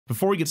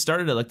Before we get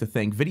started, I'd like to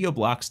thank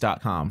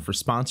VideoBlocks.com for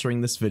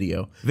sponsoring this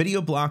video.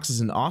 VideoBlocks is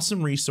an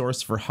awesome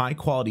resource for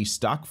high-quality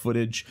stock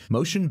footage,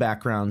 motion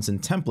backgrounds,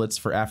 and templates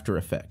for After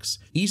Effects.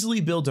 Easily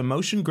build a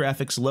motion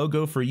graphics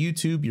logo for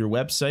YouTube, your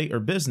website, or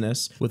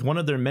business with one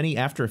of their many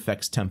After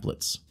Effects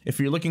templates. If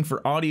you're looking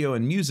for audio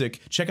and music,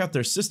 check out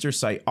their sister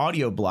site,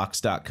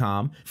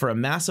 AudioBlocks.com, for a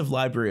massive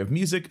library of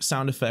music,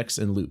 sound effects,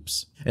 and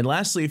loops. And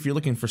lastly, if you're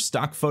looking for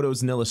stock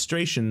photos and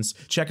illustrations,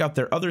 check out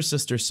their other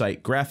sister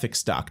site,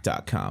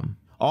 GraphicStock.com.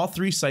 All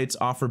three sites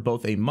offer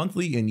both a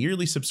monthly and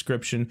yearly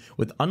subscription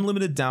with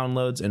unlimited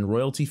downloads and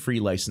royalty-free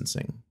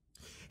licensing.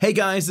 Hey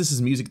guys, this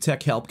is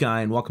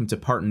MusicTechHelpGuy and welcome to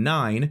part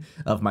 9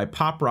 of my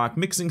pop rock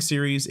mixing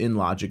series in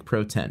Logic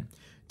Pro 10.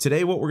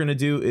 Today what we're going to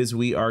do is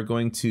we are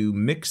going to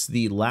mix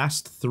the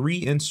last 3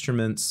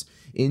 instruments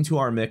into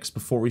our mix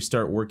before we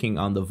start working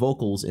on the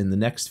vocals in the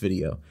next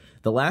video.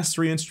 The last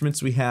 3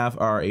 instruments we have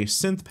are a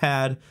synth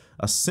pad,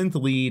 a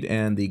synth lead,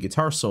 and the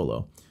guitar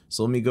solo.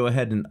 So let me go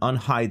ahead and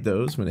unhide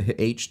those. I'm going to hit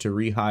H to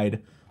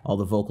rehide all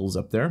the vocals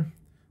up there.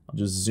 I'll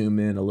just zoom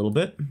in a little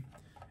bit.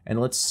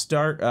 And let's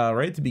start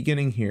right at the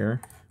beginning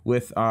here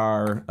with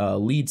our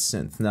lead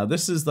synth. Now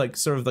this is like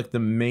sort of like the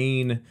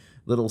main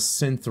little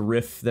synth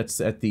riff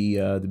that's at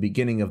the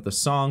beginning of the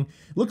song.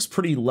 It looks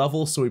pretty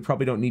level, so we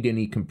probably don't need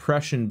any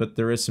compression, but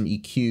there is some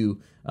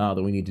EQ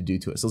that we need to do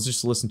to it. So let's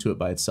just listen to it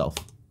by itself.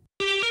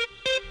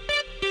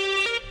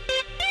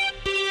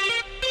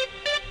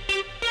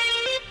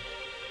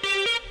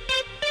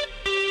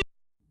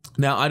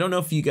 Now, I don't know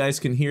if you guys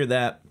can hear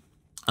that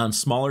on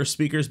smaller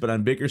speakers, but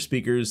on bigger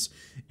speakers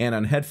and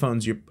on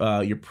headphones, you're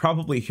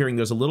probably hearing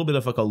there's a little bit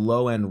of like a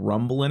low-end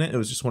rumble in it. It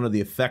was just one of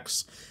the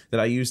effects that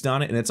I used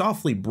on it, and it's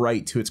awfully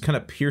bright too. It's kind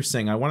of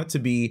piercing. I want it to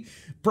be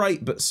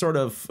bright, but sort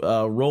of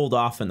rolled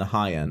off in the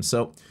high end.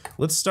 So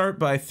let's start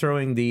by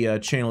throwing the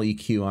channel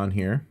EQ on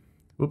here.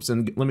 Oops,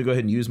 and let me go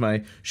ahead and use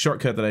my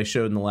shortcut that I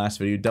showed in the last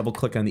video.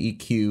 Double-click on the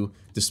EQ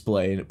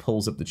display, and it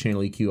pulls up the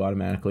channel EQ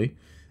automatically.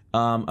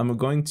 I'm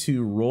going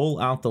to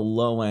roll out the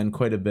low end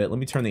quite a bit. Let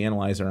me turn the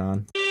analyzer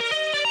on.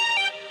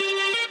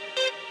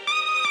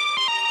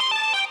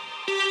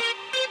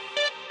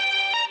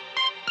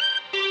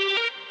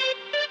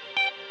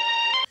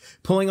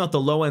 Pulling out the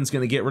low end is going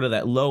to get rid of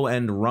that low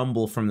end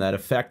rumble from that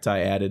effect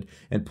I added,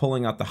 and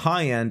pulling out the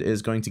high end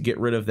is going to get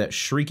rid of that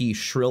shrieky,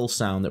 shrill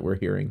sound that we're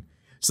hearing.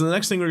 So the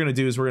next thing we're going to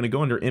do is we're going to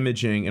go under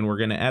imaging and we're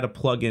going to add a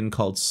plugin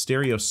called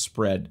Stereo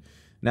Spread.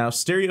 Now,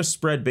 Stereo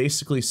Spread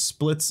basically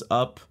splits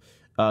up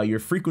your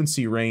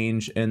frequency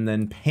range and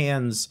then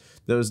pans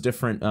those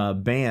different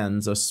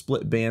bands, those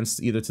split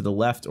bands, either to the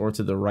left or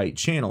to the right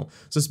channel.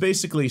 So it's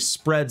basically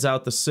spreads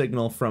out the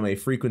signal from a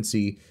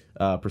frequency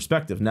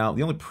perspective. Now,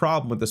 the only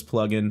problem with this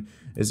plugin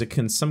is it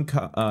can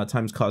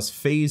sometimes cause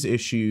phase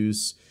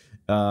issues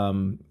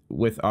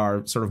with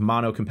our sort of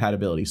mono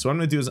compatibility. So what I'm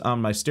going to do is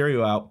on my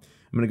stereo out,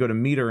 I'm going to go to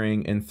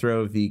metering and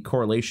throw the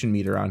correlation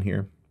meter on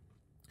here.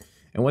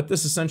 And what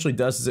this essentially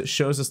does is it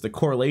shows us the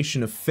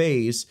correlation of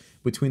phase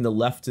between the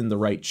left and the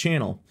right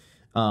channel.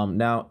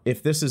 Now,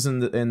 if this is in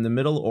the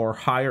middle or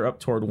higher up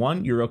toward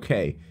 1, you're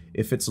okay.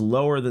 If it's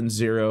lower than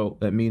 0,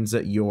 that means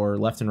that your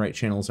left and right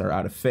channels are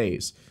out of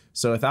phase.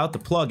 So without the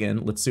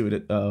plugin, let's see what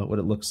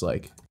it looks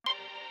like.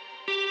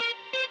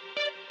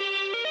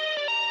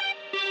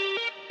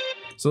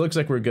 So it looks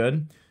like we're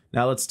good.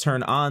 Now let's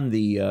turn on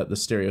the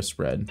stereo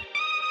spread.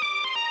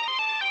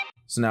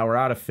 So now we're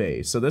out of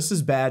phase. So this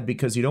is bad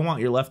because you don't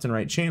want your left and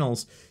right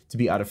channels to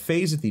be out of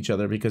phase with each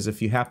other, because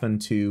if you happen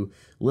to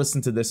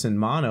listen to this in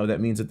mono,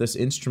 that means that this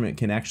instrument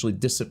can actually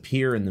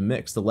disappear in the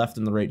mix. The left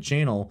and the right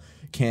channel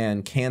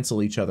can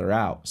cancel each other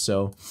out.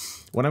 So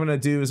what I'm going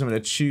to do is I'm going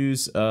to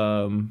choose just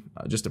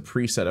a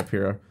preset up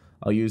here.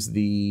 I'll use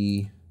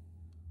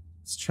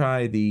let's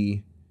try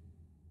the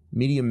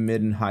medium,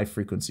 mid, and high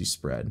frequency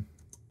spread.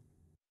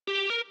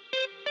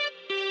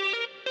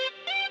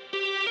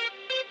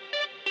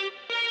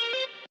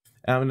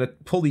 I'm going to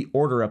pull the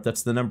order up.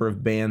 That's the number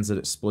of bands that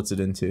it splits it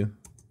into.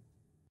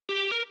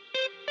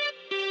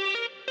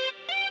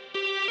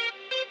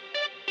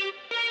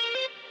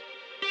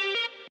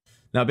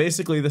 Now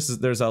basically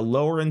there's a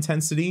lower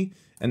intensity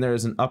and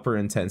there's an upper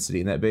intensity,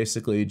 and that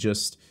basically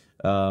just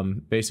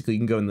basically you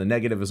can go in the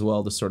negative as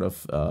well to sort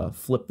of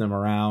flip them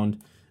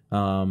around.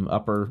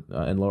 Upper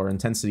and lower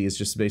intensity is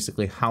just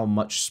basically how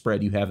much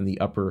spread you have in the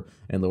upper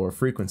and lower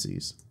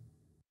frequencies.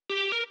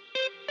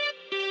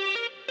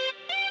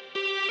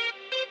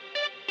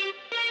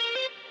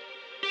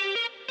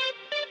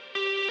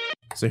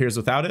 So here's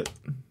without it.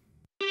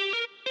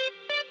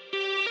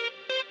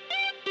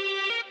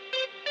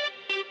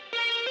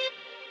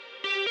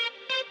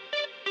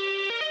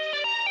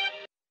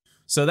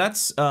 So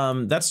that's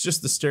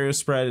just the stereo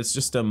spread. It's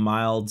just a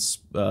mild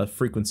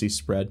frequency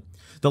spread.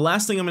 The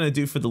last thing I'm going to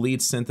do for the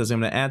lead synth is I'm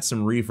going to add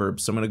some reverb.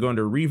 So I'm going to go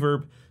under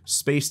Reverb,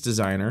 Space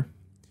Designer,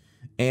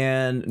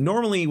 And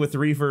normally with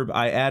reverb,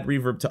 I add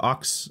reverb to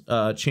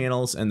aux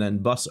channels and then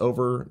bus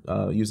over,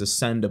 use a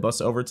send to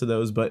bus over to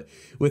those. But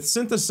with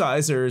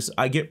synthesizers,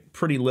 I get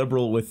pretty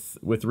liberal with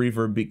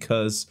reverb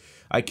because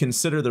I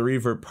consider the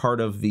reverb part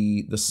of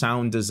the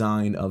sound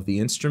design of the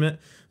instrument.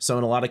 So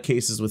in a lot of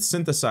cases with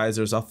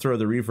synthesizers, I'll throw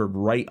the reverb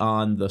right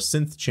on the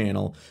synth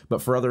channel.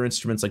 But for other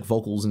instruments like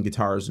vocals and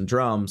guitars and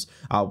drums,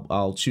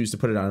 I'll choose to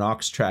put it on an aux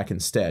track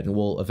instead. And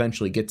we'll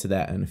eventually get to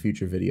that in a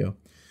future video.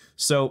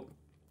 So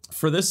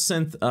for this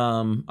synth,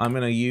 I'm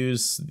going to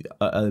use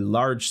a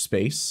large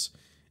space,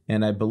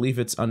 and I believe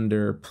it's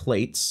under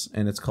plates,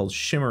 and it's called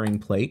shimmering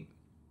plate.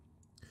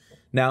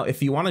 Now,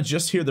 if you want to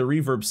just hear the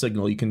reverb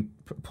signal, you can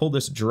pull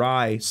this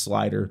dry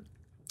slider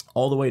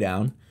all the way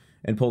down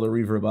and pull the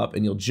reverb up,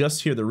 and you'll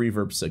just hear the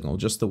reverb signal,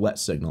 just the wet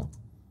signal.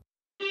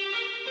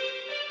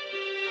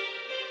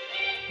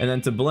 And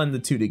then to blend the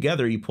two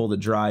together, you pull the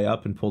dry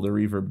up and pull the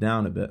reverb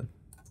down a bit.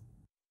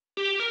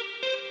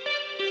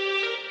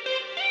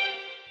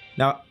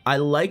 Now, I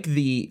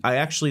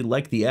actually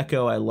like the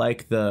echo, I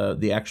like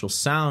the actual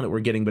sound that we're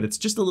getting, but it's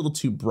just a little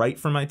too bright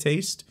for my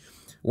taste.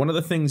 One of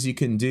the things you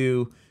can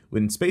do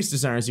in Space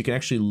Designer is you can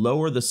actually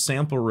lower the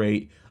sample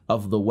rate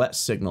of the wet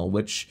signal,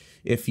 which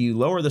if you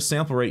lower the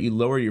sample rate, you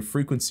lower your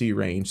frequency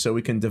range. So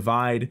we can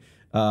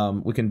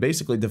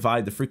basically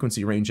divide the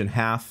frequency range in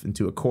half,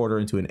 into a quarter,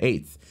 into an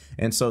eighth.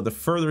 And so the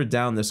further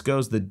down this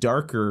goes, the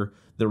darker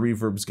the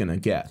reverb's gonna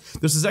get.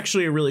 This is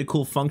actually a really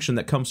cool function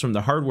that comes from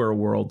the hardware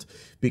world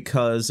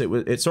because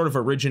it sort of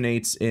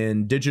originates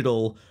in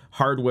digital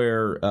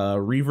hardware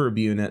reverb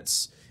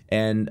units.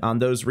 And on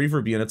those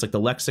reverb units, like the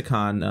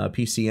Lexicon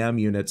PCM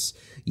units,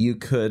 you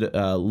could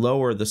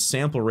lower the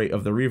sample rate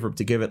of the reverb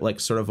to give it like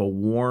sort of a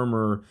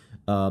warmer,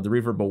 the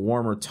reverb a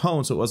warmer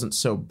tone, so it wasn't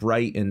so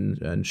bright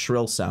and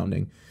shrill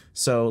sounding.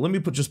 So let me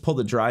just pull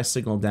the dry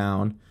signal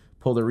down,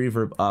 pull the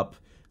reverb up.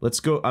 Let's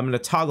go. I'm going to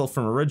toggle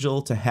from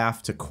original to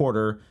half to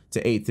quarter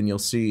to eighth, and you'll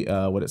see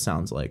what it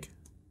sounds like.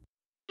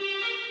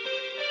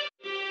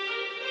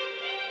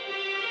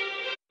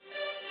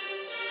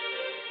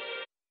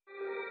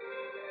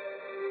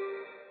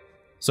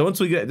 So once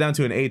we get down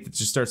to an eighth, it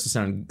just starts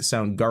to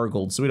sound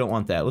gargled, so we don't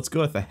want that. Let's go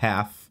with a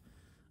half.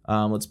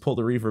 Let's pull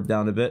the reverb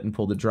down a bit and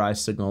pull the dry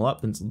signal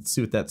up, and let's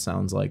see what that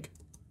sounds like.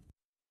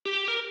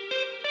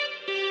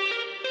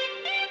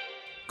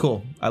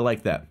 Cool. I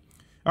like that.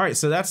 All right,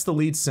 so that's the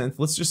lead synth.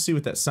 Let's just see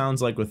what that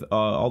sounds like with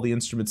all the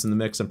instruments in the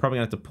mix. I'm probably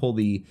gonna have to pull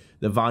the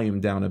volume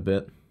down a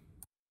bit.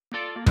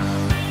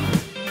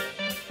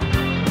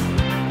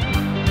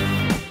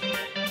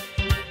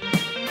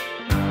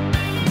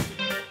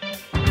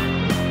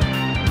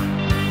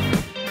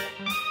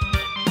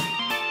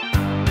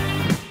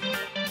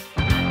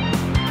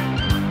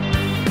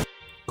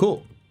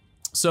 Cool.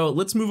 So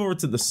let's move over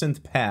to the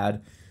synth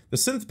pad. The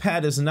synth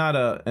pad is not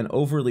an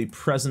overly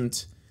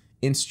present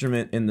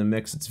instrument in the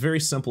mix. It's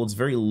very simple, it's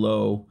very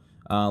low.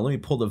 Let me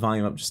pull the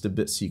volume up just a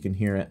bit so you can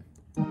hear it.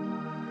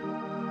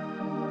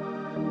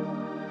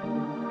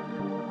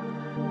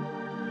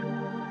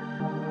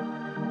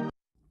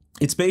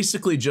 It's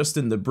basically just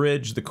in the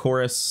bridge, the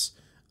chorus,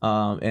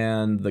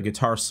 and the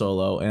guitar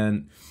solo,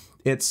 and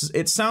it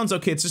sounds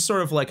okay. It's just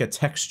sort of like a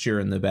texture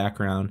in the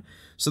background.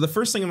 So the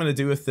first thing I'm going to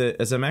do with it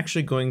is I'm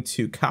actually going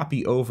to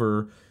copy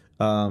over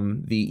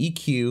the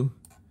EQ,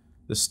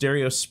 the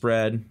stereo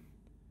spread,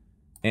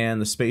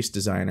 and the Space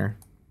Designer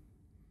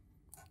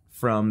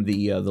from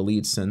the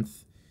lead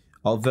synth.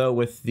 Although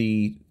with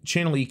the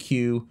channel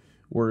EQ,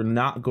 we're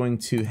not going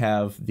to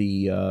have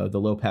the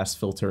low pass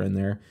filter in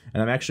there,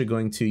 and I'm actually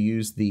going to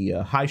use the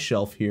high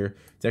shelf here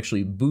to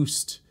actually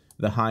boost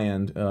the high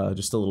end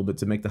just a little bit,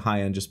 to make the high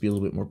end just be a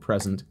little bit more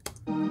present.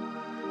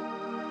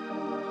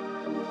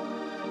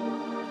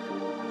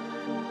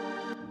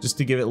 Just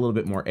to give it a little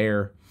bit more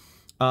air.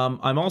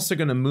 I'm also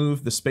going to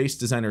move the Space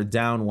Designer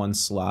down one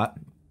slot.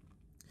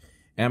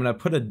 And I'm going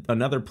to put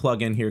another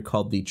plugin here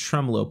called the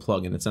Tremolo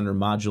plugin. It's under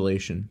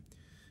modulation.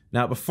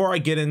 Now, before I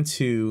get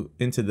into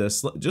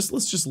this,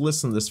 let's just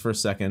listen to this for a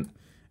second.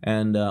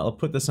 And I'll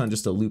put this on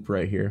just a loop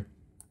right here.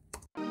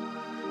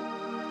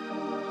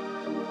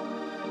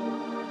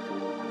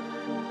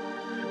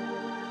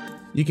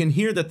 You can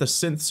hear that the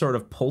synth sort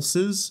of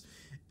pulses.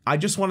 I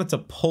just want it to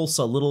pulse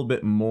a little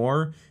bit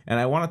more, and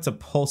I want it to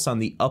pulse on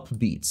the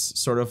upbeats,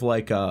 sort of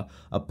like a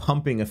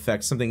pumping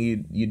effect, something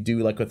you do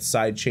like with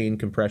sidechain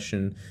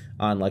compression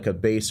on like a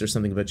bass or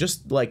something, but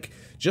just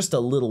a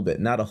little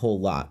bit, not a whole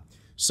lot.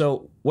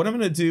 So what I'm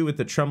going to do with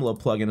the Tremolo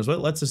plugin is what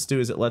it lets us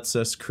do is it lets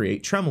us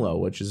create tremolo,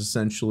 which is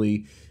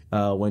essentially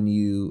when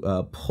you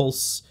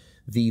pulse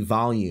the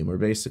volume, or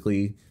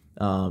basically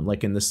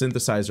like in the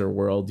synthesizer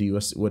world, you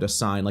would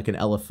assign like an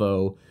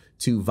LFO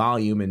to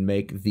volume and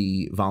make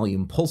the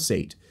volume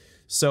pulsate.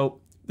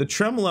 So the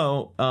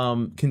tremolo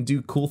can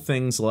do cool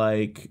things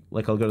like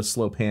I'll go to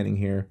slow panning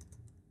here.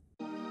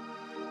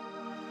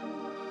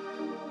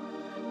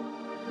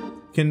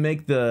 can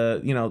make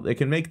the, you know, it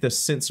can make the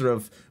synth sort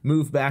of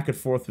move back and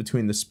forth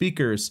between the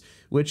speakers,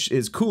 which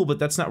is cool, but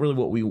that's not really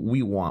what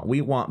we want.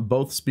 We want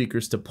both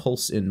speakers to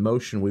pulse in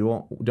motion. We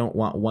don't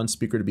want one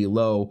speaker to be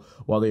low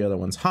while the other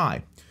one's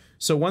high.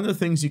 So one of the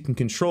things you can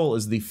control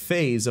is the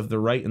phase of the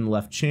right and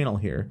left channel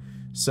here.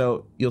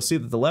 So you'll see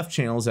that the left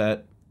channel is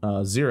at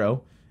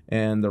 0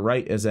 and the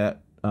right is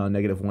at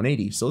negative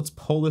 180. So let's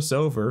pull this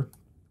over,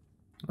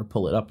 or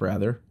pull it up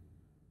rather,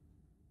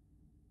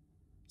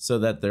 so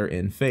that they're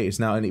in phase.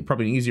 Now,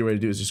 probably an easier way to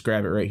do it is just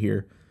grab it right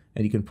here,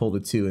 and you can pull the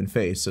two in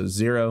phase. So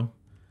 0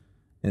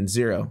 and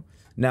 0.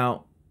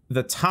 Now,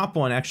 the top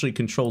one actually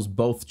controls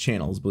both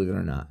channels, believe it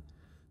or not.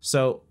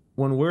 So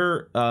when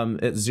we're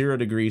at 0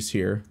 degrees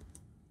here,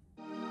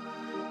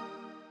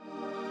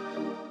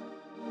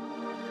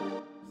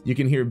 you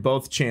can hear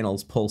both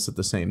channels pulse at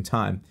the same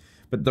time.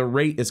 But the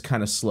rate is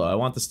kind of slow. I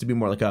want this to be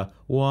more like a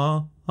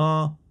wah,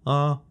 a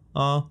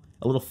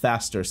little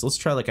faster. So let's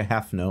try like a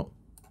half note.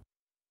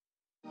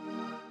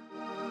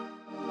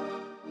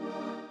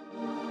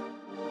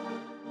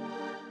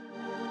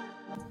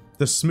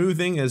 The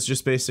smoothing is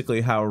just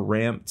basically how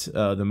ramped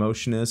the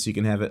motion is. So you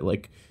can have it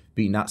like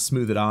be not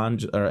smooth it on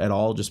or at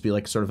all, just be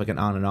like sort of like an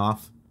on and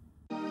off.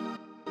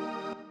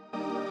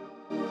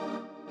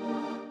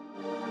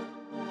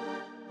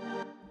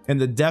 And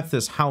the depth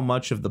is how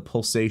much of the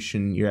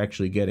pulsation you're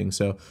actually getting.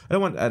 So I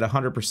don't want at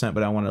 100%,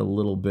 but I want a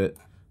little bit,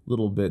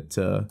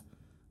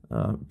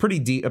 pretty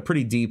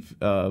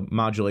deep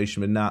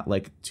modulation, but not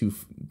like too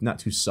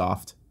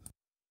soft.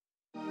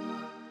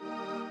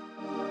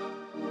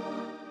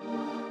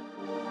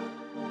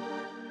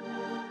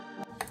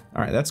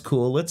 All right, that's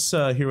cool. Let's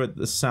hear what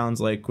this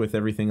sounds like with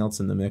everything else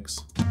in the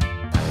mix.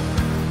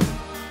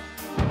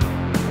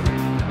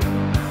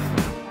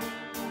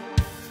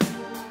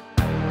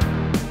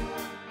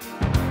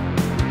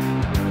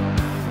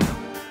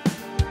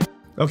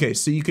 Okay,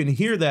 so you can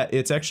hear that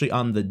it's actually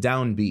on the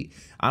downbeat.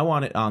 I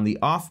want it on the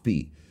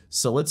offbeat.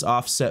 So let's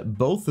offset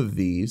both of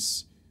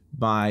these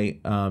by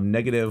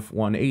negative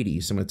 180.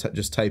 So I'm gonna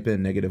just type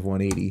in negative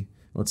 180.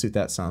 Let's see what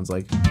that sounds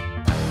like.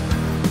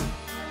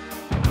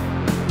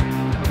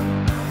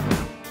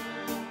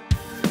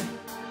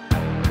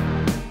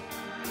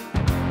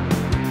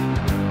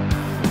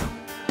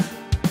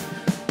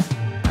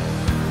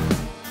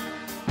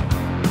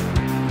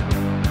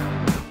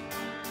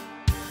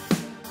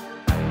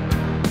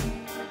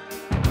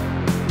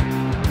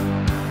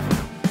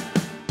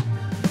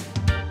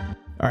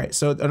 All right,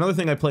 so another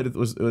thing I played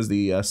with was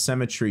the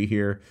symmetry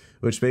here,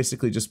 which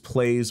basically just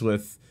plays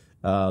with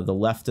the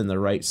left and the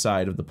right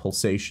side of the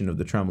pulsation of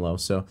the tremolo.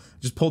 So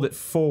just pulled it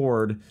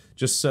forward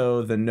just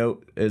so the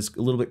note is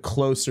a little bit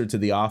closer to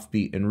the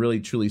offbeat and really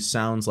truly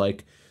sounds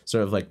like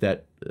sort of like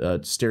that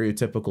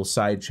stereotypical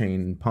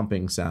sidechain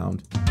pumping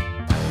sound.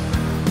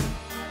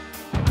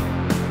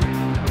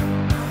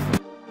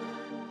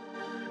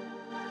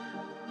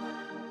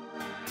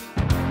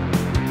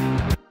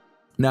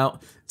 Now,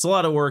 it's a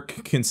lot of work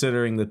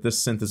considering that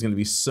this synth is going to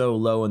be so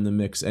low in the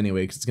mix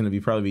anyway, because it's going to be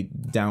probably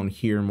down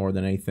here more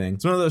than anything.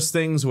 It's one of those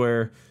things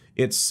where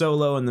it's so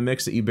low in the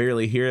mix that you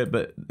barely hear it,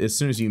 but as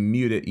soon as you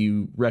mute it,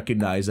 you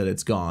recognize that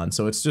it's gone.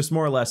 So it's just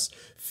more or less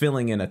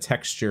filling in a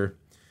texture.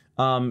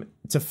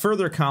 To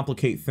further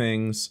complicate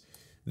things,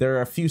 there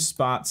are a few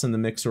spots in the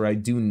mix where I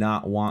do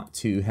not want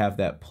to have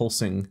that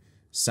pulsing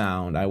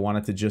sound. I want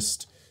it to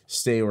just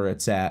stay where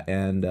it's at,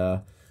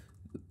 and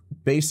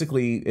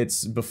basically,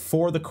 it's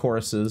before the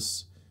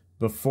choruses,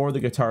 before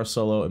the guitar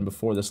solo, and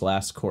before this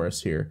last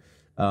chorus here.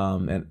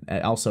 And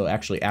also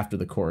actually after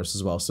the chorus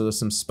as well. So there's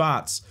some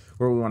spots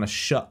where we want to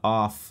shut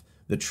off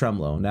the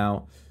tremolo.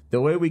 Now, the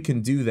way we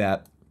can do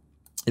that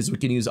is we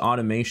can use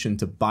automation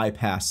to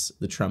bypass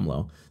the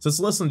tremolo. So let's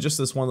listen to just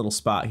this one little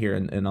spot here,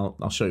 and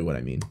I'll show you what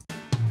I mean.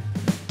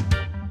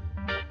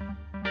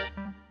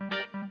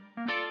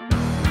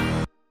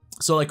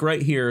 So like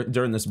right here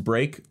during this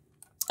break,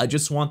 I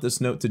just want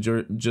this note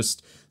to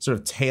just sort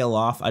of tail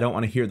off. I don't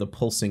want to hear the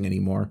pulsing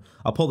anymore.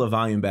 I'll pull the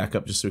volume back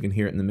up just so we can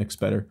hear it in the mix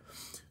better.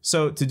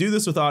 So to do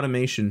this with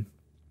automation,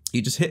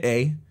 you just hit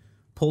A,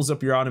 pulls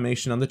up your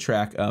automation on the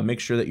track.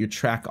 Make sure that your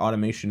track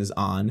automation is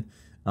on.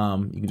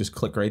 You can just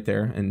click right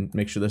there and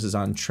make sure this is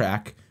on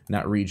track,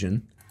 not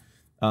region.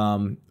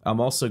 I'm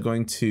also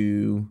going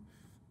to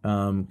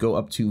go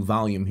up to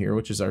volume here,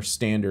 which is our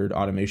standard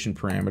automation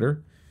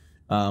parameter.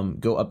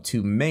 Go up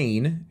to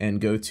main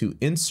and go to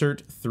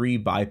insert 3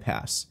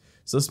 bypass.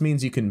 So this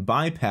means you can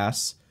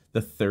bypass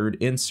the third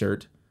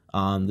insert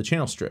on the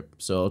channel strip.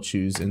 So I'll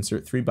choose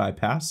insert 3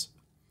 bypass.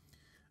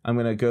 I'm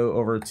going to go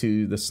over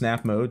to the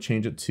snap mode,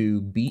 change it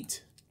to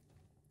beat.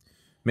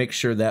 Make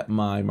sure that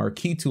my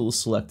marquee tool is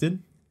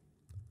selected.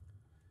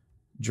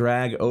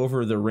 Drag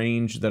over the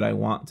range that I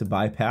want to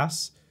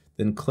bypass,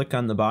 then click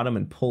on the bottom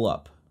and pull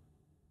up.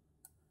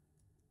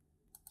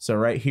 So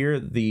right here,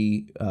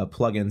 the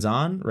plugin's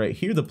on. Right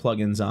here, the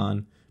plugin's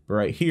on. But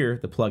right here,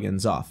 the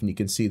plugin's off. And you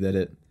can see that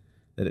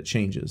it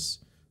changes.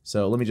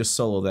 So let me just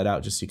solo that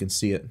out just so you can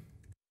see it.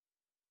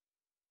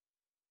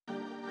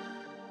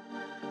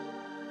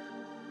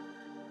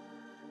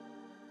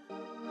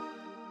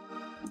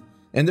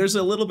 And there's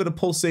a little bit of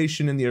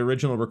pulsation in the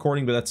original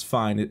recording, but that's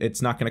fine.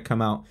 It's not going to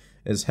come out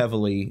as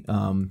heavily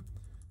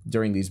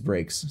during these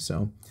breaks.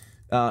 So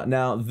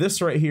now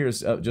this right here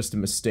is just a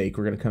mistake.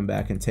 We're going to come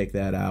back and take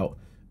that out.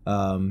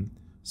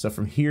 So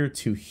from here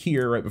to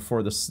here, right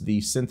before the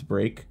synth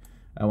break,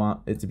 I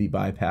want it to be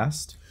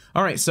bypassed.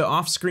 All right, so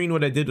off screen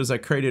what I did was I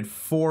created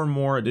 4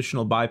 more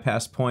additional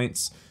bypass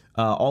points.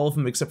 All of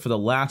them except for the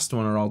last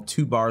one are all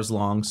 2 bars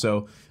long.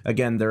 So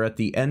again, they're at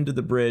the end of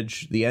the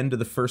bridge, the end of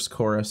the first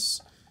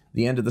chorus,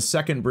 the end of the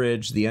second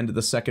bridge, the end of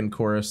the second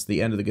chorus,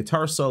 the end of the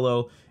guitar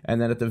solo, and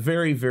then at the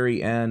very,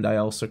 very end, I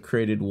also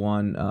created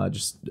one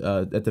just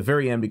at the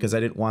very end because I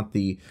didn't want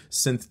the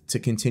synth to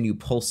continue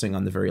pulsing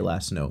on the very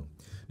last note.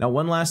 Now,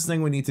 one last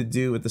thing we need to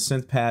do with the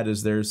synth pad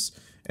is there's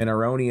an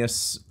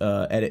erroneous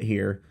edit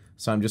here.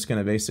 So I'm just going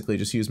to basically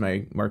just use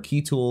my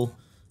marquee tool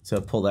to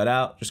pull that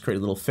out. Just create a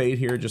little fade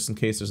here just in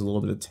case there's a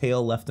little bit of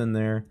tail left in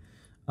there.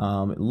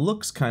 It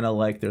looks kind of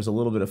like there's a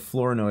little bit of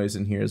floor noise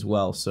in here as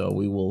well. So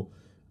we will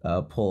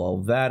pull all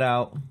that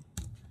out.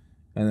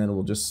 And then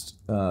we'll just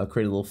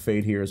create a little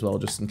fade here as well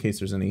just in case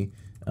there's any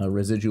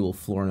residual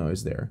floor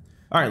noise there.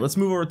 All right, let's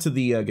move over to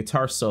the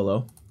guitar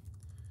solo.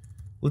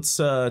 Let's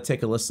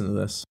take a listen to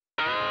this.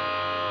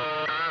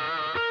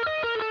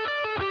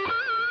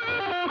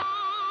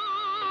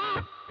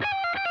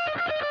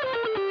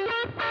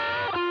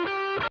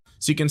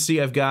 So you can see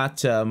I've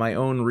got my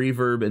own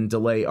reverb and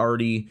delay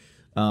already,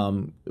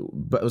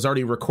 but it was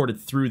already recorded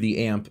through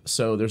the amp,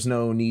 so there's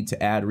no need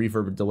to add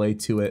reverb or delay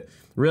to it.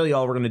 Really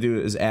all we're going to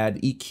do is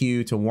add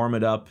EQ to warm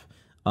it up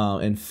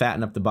and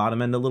fatten up the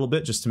bottom end a little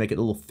bit just to make it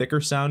a little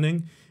thicker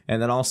sounding,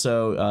 and then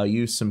also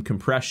use some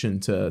compression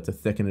to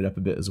thicken it up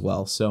a bit as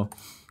well. So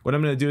what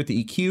I'm going to do with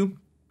the EQ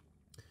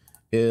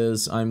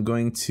is I'm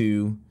going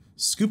to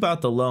scoop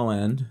out the low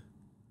end,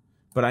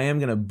 but I am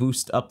going to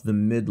boost up the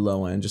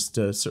mid-low end just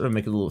to sort of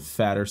make it a little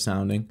fatter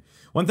sounding.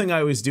 One thing I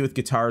always do with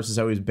guitars is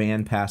I always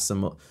band pass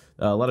them.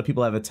 A lot of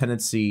people have a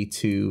tendency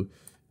to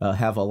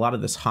have a lot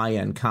of this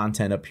high-end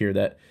content up here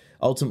that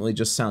ultimately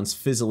just sounds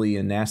fizzly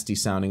and nasty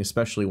sounding,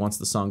 especially once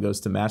the song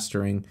goes to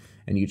mastering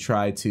and you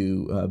try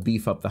to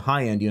beef up the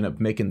high end, you end up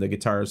making the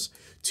guitars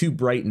too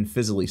bright and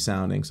fizzly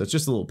sounding. So it's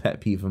just a little pet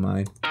peeve of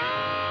mine.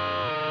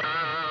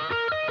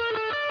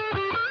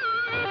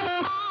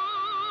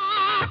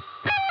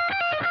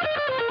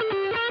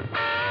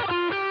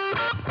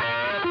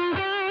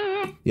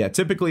 Yeah,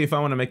 typically if I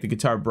want to make the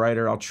guitar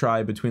brighter, I'll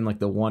try between like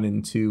the 1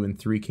 and 2 and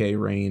 3K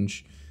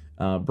range,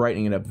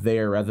 brightening it up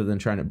there rather than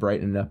trying to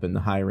brighten it up in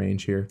the high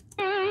range here.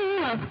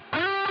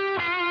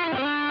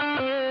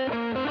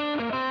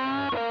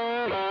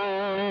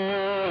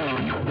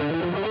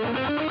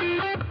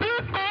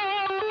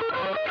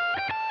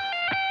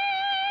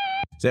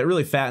 So it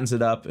really fattens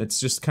it up. It's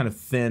just kind of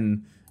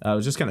thin. It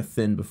was just kind of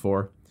thin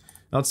before.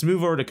 Now let's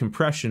move over to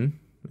compression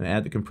and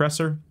add the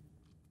compressor.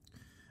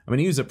 I'm going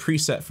to use a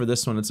preset for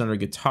this one. It's under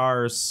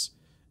guitars.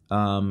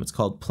 It's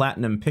called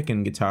Platinum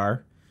Pickin'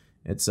 Guitar.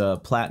 It's a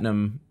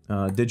platinum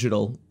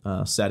digital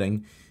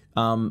setting.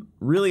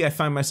 Really, I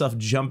find myself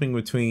jumping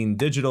between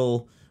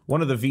digital,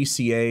 one of the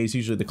VCAs,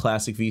 usually the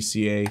classic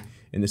VCA,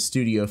 and the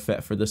studio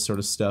FET for this sort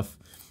of stuff.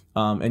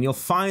 And you'll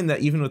find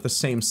that even with the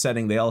same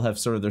setting, they all have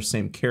sort of their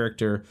same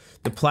character.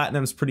 The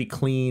platinum's pretty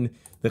clean,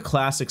 the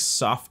classic's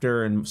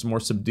softer and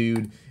more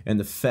subdued, and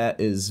the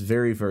FET is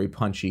very, very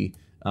punchy.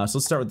 So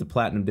let's start with the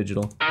platinum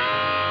digital.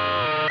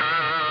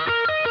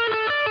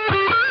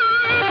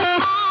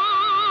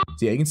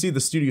 So yeah, you can see the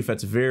studio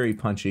FET's very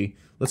punchy.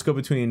 Let's go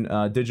between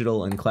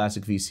digital and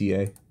classic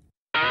VCA.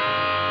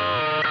 I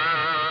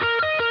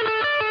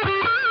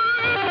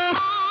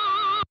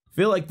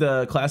feel like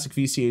the classic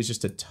VCA is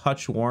just a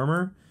touch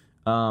warmer,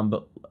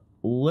 but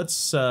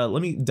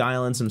let me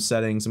dial in some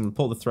settings. I'm gonna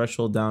pull the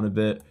threshold down a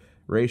bit,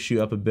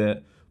 ratio up a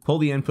bit, pull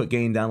the input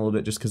gain down a little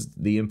bit just because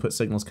the input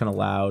signal is kind of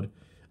loud.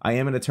 I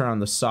am going to turn on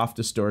the soft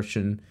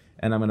distortion,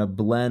 and I'm going to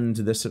blend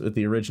this with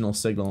the original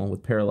signal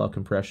with parallel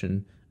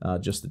compression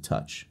just a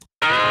touch.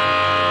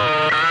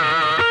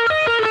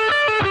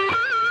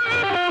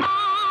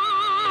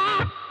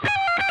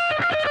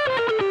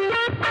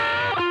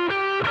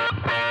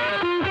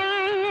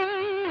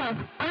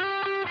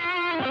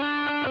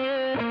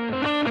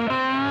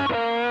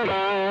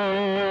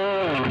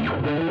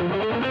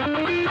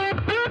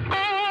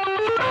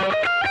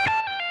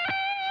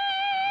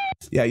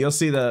 Yeah, you'll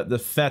see the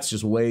FET's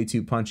just way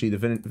too punchy. The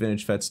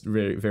vintage FET's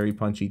very, very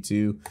punchy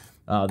too.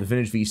 The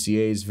vintage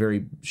VCA is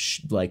very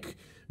like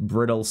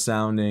brittle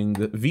sounding.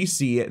 The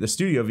VCA, the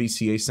studio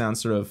VCA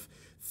sounds sort of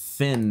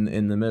thin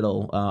in the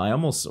middle. I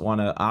almost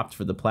want to opt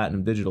for the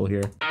platinum digital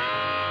here.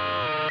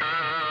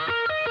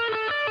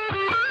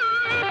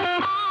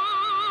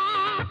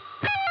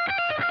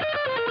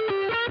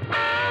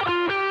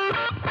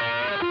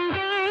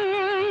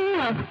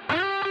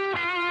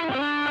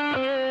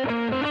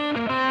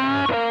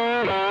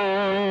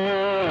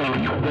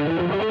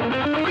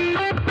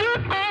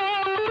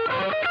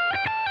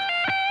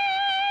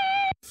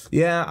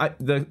 Yeah,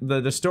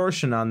 the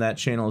distortion on that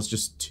channel is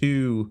just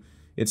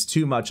it's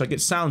too much. Like, it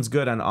sounds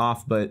good on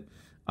off, but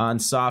On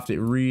soft,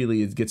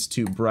 it gets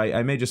too bright.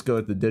 I may just go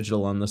with the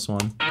digital on this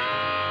one.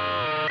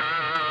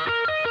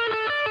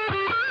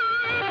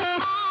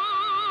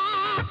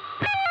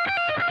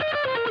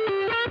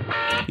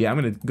 Yeah, I'm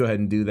gonna go ahead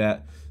and do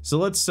that. So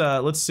let's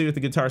see what the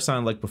guitar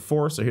sounded like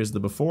before. So here's the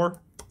before.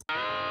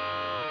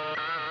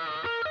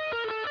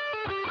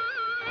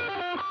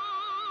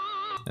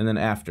 And then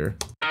after.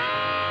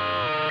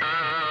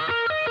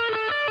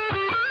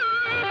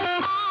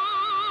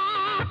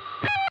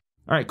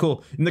 All right,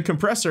 cool. And the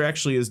compressor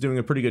actually is doing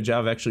a pretty good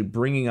job of actually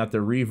bringing out the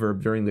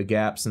reverb during the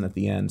gaps and at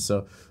the end.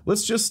 So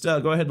let's just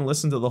go ahead and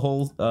listen to the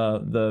whole,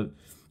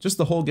 just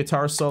the whole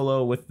guitar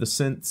solo with the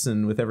synths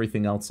and with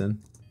everything else in.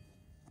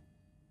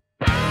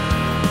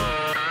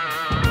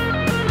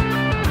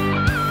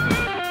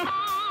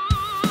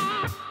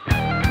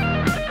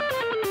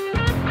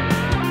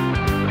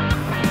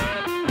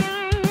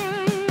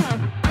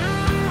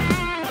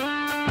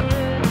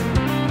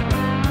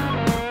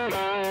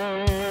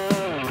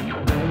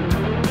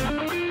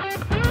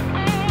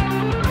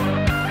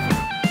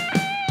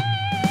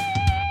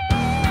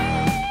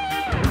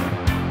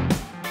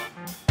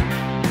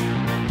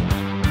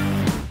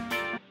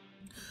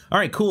 All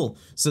right, cool.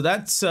 So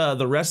that's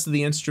the rest of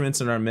the instruments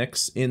in our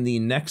mix. In the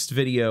next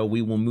video,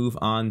 we will move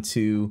on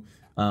to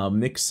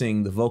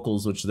mixing the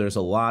vocals, which there's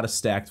a lot of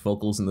stacked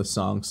vocals in the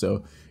song,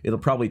 so it'll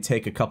probably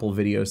take a couple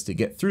videos to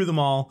get through them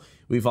all.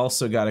 We've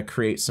also got to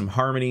create some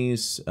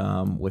harmonies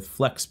with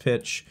flex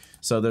pitch,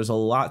 so there's a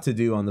lot to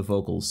do on the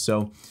vocals.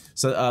 So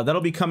that'll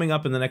be coming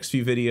up in the next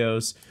few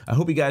videos. I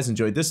hope you guys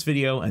enjoyed this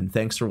video, and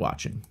thanks for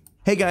watching.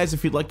 Hey guys,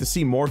 if you'd like to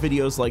see more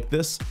videos like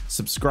this,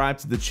 subscribe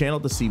to the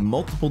channel to see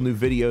multiple new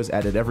videos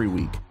added every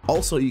week.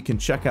 Also, you can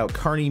check out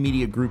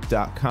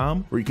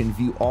carneymediagroup.com, where you can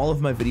view all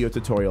of my video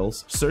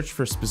tutorials, search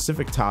for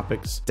specific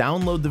topics,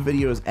 download the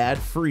videos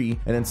ad-free,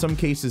 and in some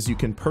cases you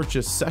can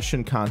purchase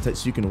session content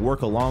so you can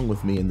work along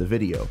with me in the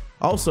video.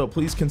 Also,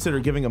 please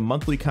consider giving a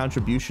monthly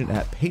contribution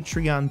at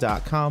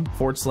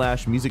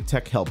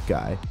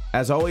patreon.com/MusicTechHelpGuy.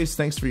 As always,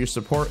 thanks for your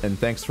support and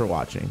thanks for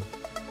watching.